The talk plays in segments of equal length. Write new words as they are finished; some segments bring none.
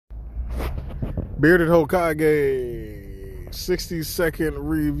Bearded Hokage, 60-second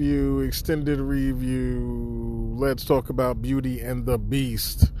review, extended review. Let's talk about Beauty and the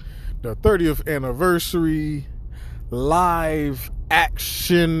Beast, the 30th anniversary live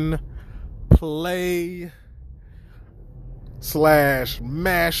action play slash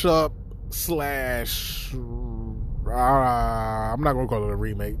mashup slash I'm not going to call it a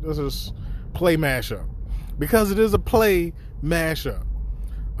remake. This is play mashup because it is a play mashup.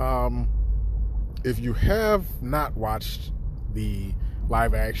 If you have not watched the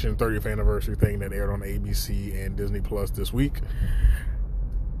live action 30th anniversary thing that aired on ABC and Disney Plus this week,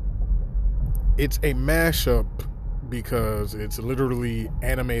 it's a mashup because it's literally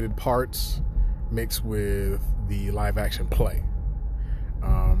animated parts mixed with the live action play.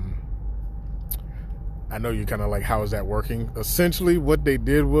 I know you're kind of like, how is that working? Essentially, what they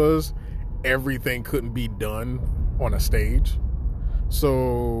did was everything couldn't be done on a stage.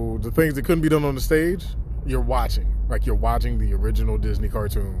 So the things that couldn't be done on the stage, you're watching. Like you're watching the original Disney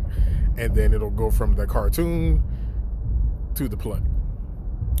cartoon, and then it'll go from the cartoon to the play.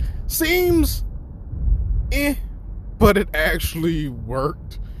 Seems but it actually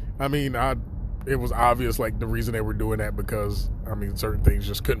worked. I mean, it was obvious, like, the reason they were doing that because, I mean, certain things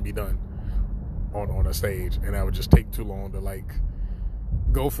just couldn't be done on a stage, and that would just take too long to, like,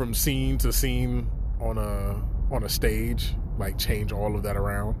 go from scene to scene on a stage, like, change all of that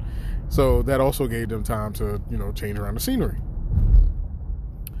around. So that also gave them time to, change around the scenery.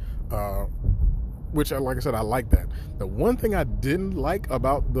 Which, like I said, I like that. The one thing I didn't like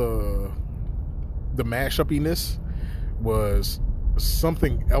about the mashup-iness was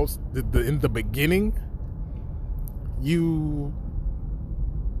something else. In the beginning, you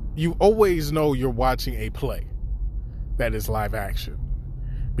always know you're watching a play that is live action,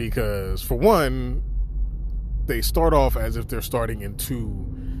 because for one, they start off as if they're starting into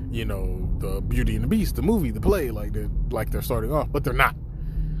the Beauty and the Beast, the movie, the play, like they're starting off, but they're not,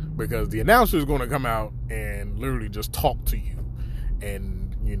 because the announcer is going to come out and literally just talk to you and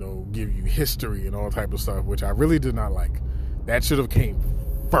give you history and all type of stuff, which I really did not like. That should have came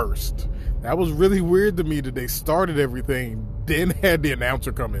first. That was really weird to me that they started everything, then had the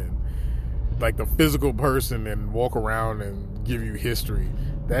announcer come in, like the physical person, and walk around and give you history.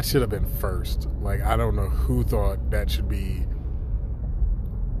 That should have been first. Like, I don't know who thought that should be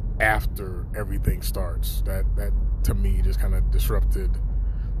after everything starts. That to me just kind of disrupted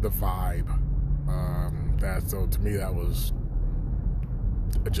the vibe. So to me, that was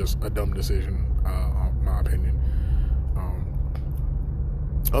just a dumb decision, in my opinion.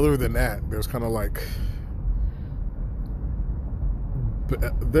 Other than that, there's kind of like,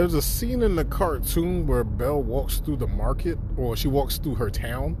 there's a scene in the cartoon where Belle walks through the market, or she walks through her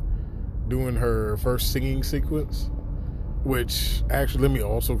town doing her first singing sequence, which actually, let me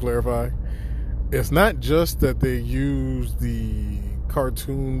also clarify, it's not just that they use the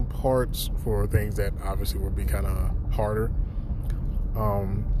cartoon parts for things that obviously would be kind of harder.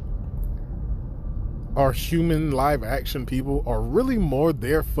 Our human live action people are really more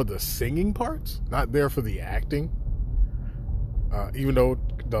there for the singing parts, not there for the acting. Even though,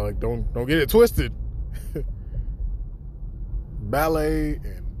 don't get it twisted, ballet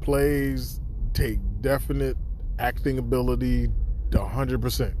and plays take definite acting ability to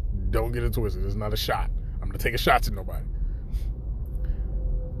 100%. Don't get it twisted. It's not a shot. I'm going to take a shot to nobody.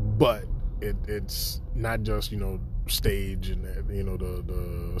 But it's not just, stage and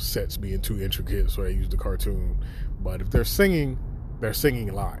the sets being too intricate, so they use the cartoon. But if they're singing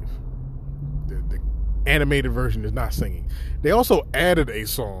live. The animated version is not singing. They also added a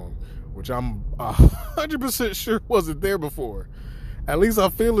song which I'm 100% sure wasn't there before. At least I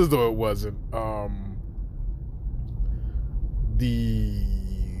feel as though it wasn't. The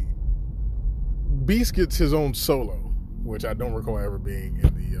Beast gets his own solo, which I don't recall ever being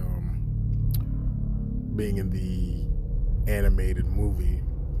in the animated movie.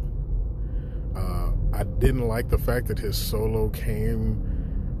 I didn't like the fact that his solo came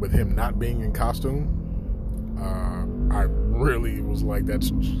with him not being in costume. I really was like,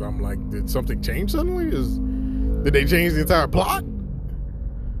 I'm like, did something change suddenly? Did they change the entire plot?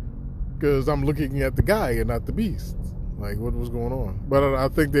 Because I'm looking at the guy and not the Beast. Like, what was going on? But I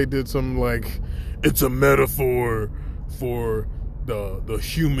think they did some, like, it's a metaphor for the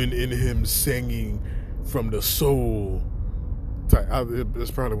human in him singing from the soul.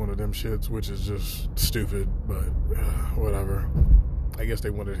 It's probably one of them shits, which is just stupid, but whatever. I guess they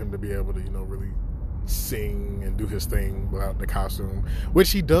wanted him to be able to, really sing and do his thing without the costume,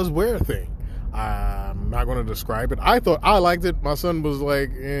 which he does wear a thing. I'm not going to describe it. I liked it. My son was like,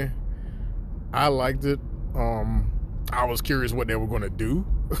 I liked it. I was curious what they were going to do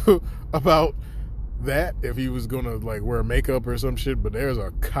about that if he was gonna like wear makeup or some shit, but there's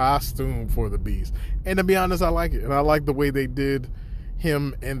a costume for the Beast. And to be honest, I like it. And I like the way they did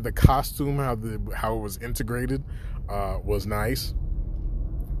him and the costume, how it was integrated, was nice.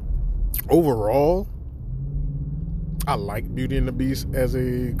 Overall, I like Beauty and the Beast as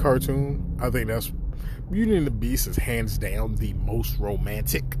a cartoon. I think that's Beauty and the Beast is hands down the most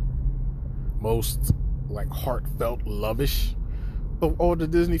romantic, most like heartfelt, lovish of all the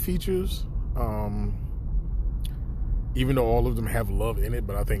Disney features. Even though all of them have love in it,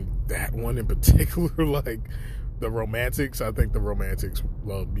 but I think that one in particular, like the romantics, I think the romantics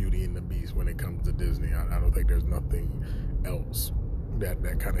love Beauty and the Beast when it comes to Disney. I don't think there's nothing else that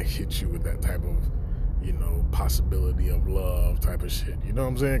kind of hits you with that type of, you know, possibility of love type of shit. You know what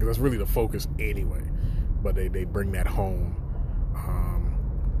I'm saying? Because that's really the focus anyway. But they bring that home.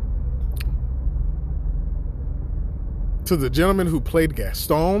 To the gentleman who played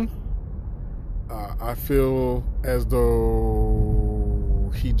Gaston, I feel as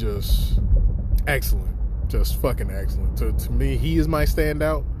though he just excellent, just fucking excellent. To me, he is my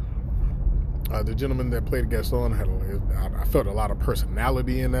standout. The gentleman that played Gaston I felt a lot of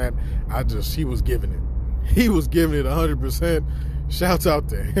personality in that. He was giving it. He was giving it 100%. Shouts out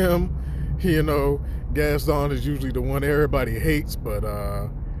to him. You know, Gaston is usually the one everybody hates, but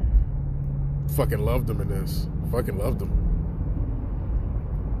fucking loved him in this. Fucking loved him.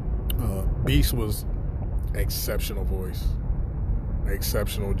 Beast was exceptional voice,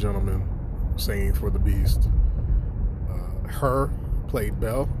 exceptional gentleman singing for the Beast. Her played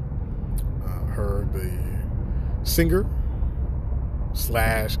Belle. Her the singer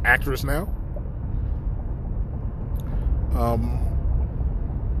 / actress now.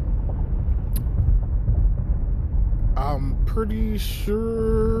 I'm pretty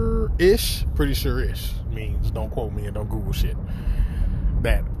sure-ish means don't quote me and don't Google shit,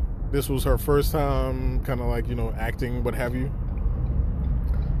 that this was her first time kind of like, you know, acting, what have you.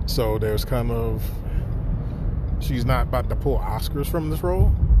 So there's kind of, she's not about to pull Oscars from this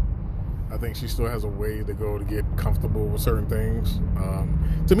role. I think she still has a way to go to get comfortable with certain things.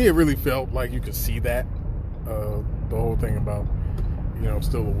 To me, it really felt like you could see that, the whole thing about, you know,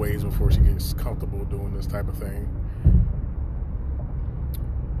 still a ways before she gets comfortable doing this type of thing.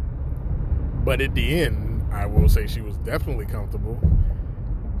 But at the end, I will say she was definitely comfortable.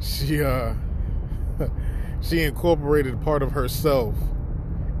 She incorporated part of herself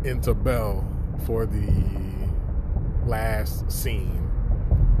into Belle for the last scene.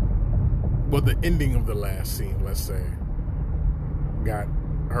 Well, the ending of the last scene, let's say.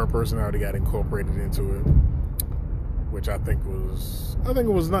 Her personality got incorporated into it, which I think it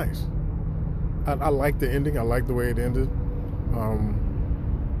was nice. I liked the ending. I liked the way it ended.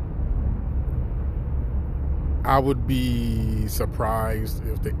 I would be surprised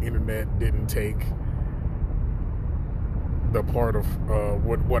if the internet didn't take the part of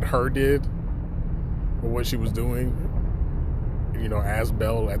what her did, or what she was doing, you know, as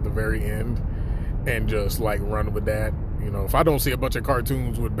Belle at the very end, and just like run with that. You know, if I don't see a bunch of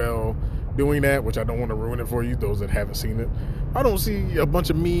cartoons with Belle doing that, which I don't want to ruin it for you, those that haven't seen it, I don't see a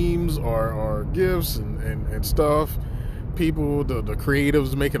bunch of memes or GIFs and stuff. People, the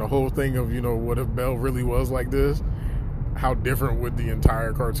creatives making a whole thing of, you know, what if Belle really was like this? How different would the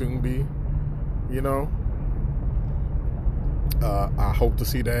entire cartoon be? You know? I hope to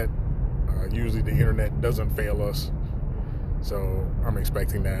see that. Usually the internet doesn't fail us. So I'm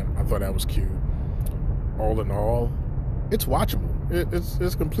expecting that. I thought that was cute. All in all, it's watchable.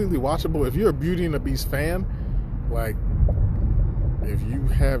 It's completely watchable. If you're a Beauty and the Beast fan, like, if you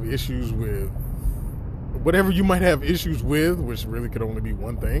have issues with whatever you might have issues with, which really could only be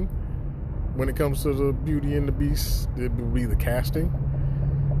one thing when it comes to the Beauty and the Beast, it would be the casting.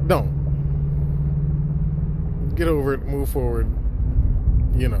 Don't. Get over it, move forward,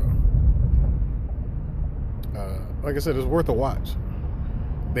 you know. Like I said, it's worth a watch.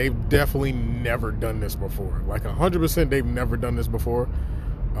 They've definitely never done this before. Like 100% they've never done this before.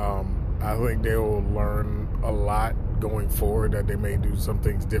 I think they will learn a lot going forward, that they may do some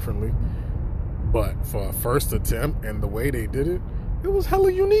things differently. But for a first attempt and the way they did it, it was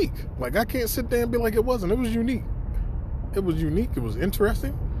hella unique. Like, I can't sit there and be like it wasn't. It was unique. It was unique. It was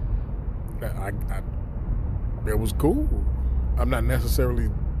interesting. It was cool. I'm not necessarily,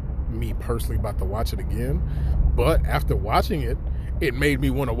 me personally, about to watch it again. But after watching it, it made me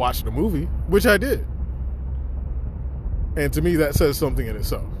want to watch the movie, which I did. And to me, that says something in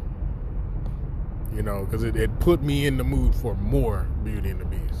itself. You know, because it put me in the mood for more Beauty and the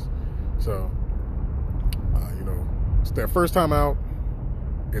Beast. So, you know, it's their first time out.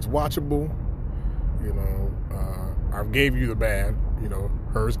 It's watchable. You know, I gave you the bad. You know,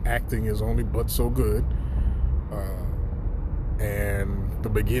 Hers acting is only but so good. And the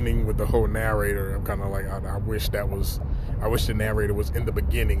beginning with the whole narrator, I'm kind of like, I wish the narrator was in the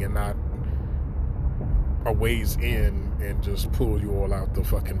beginning and not a ways in and just pull you all out the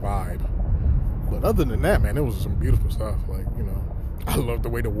fucking vibe. But other than that, man, it was some beautiful stuff. Like, you know, I loved the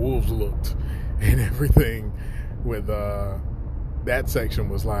way the wolves looked and everything with that section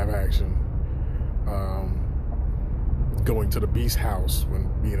was live action. Going to the beast house when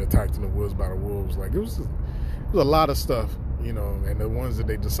being attacked in the woods by the wolves, like it was a lot of stuff, you know, and the ones that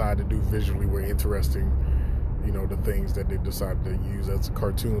they decided to do visually were interesting. You know, the things that they decided to use as a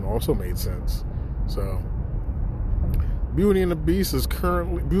cartoon also made sense. So Beauty and the Beast is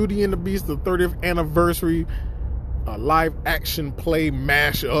currently Beauty and the Beast, the 30th anniversary live action play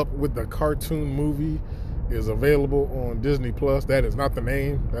mashup with the cartoon movie is available on Disney Plus. That is not the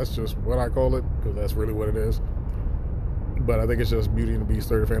name, that's just what I call it because that's really what it is. But I think it's just Beauty and the Beast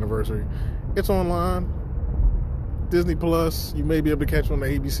 30th anniversary. It's online. Disney Plus. You may be able to catch it on the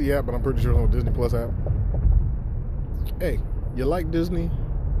ABC app, but I'm pretty sure it's on the Disney Plus app. Hey, you like Disney?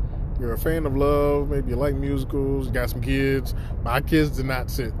 You're a fan of love. Maybe you like musicals. You got some kids. My kids did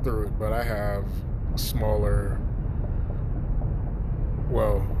not sit through it, but I have smaller...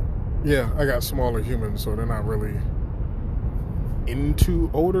 Well, yeah, I got smaller humans, so they're not really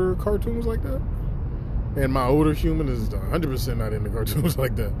into older cartoons like that. And my older human is 100% not into cartoons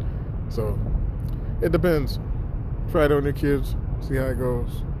like that. So, it depends. Try it on your kids. See how it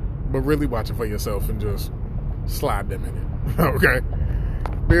goes. But really watch it for yourself and just slide them in it. Okay?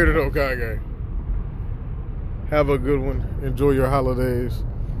 Bearded Hokage. Have a good one. Enjoy your holidays.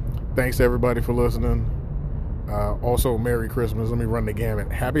 Thanks to everybody for listening. Also, Merry Christmas. Let me run the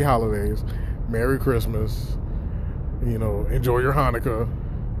gamut. Happy holidays. Merry Christmas. You know, enjoy your Hanukkah.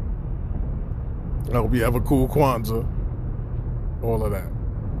 I hope you have a cool Kwanzaa. All of that.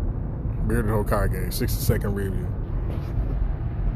 Bearded Hokage, 60-second review.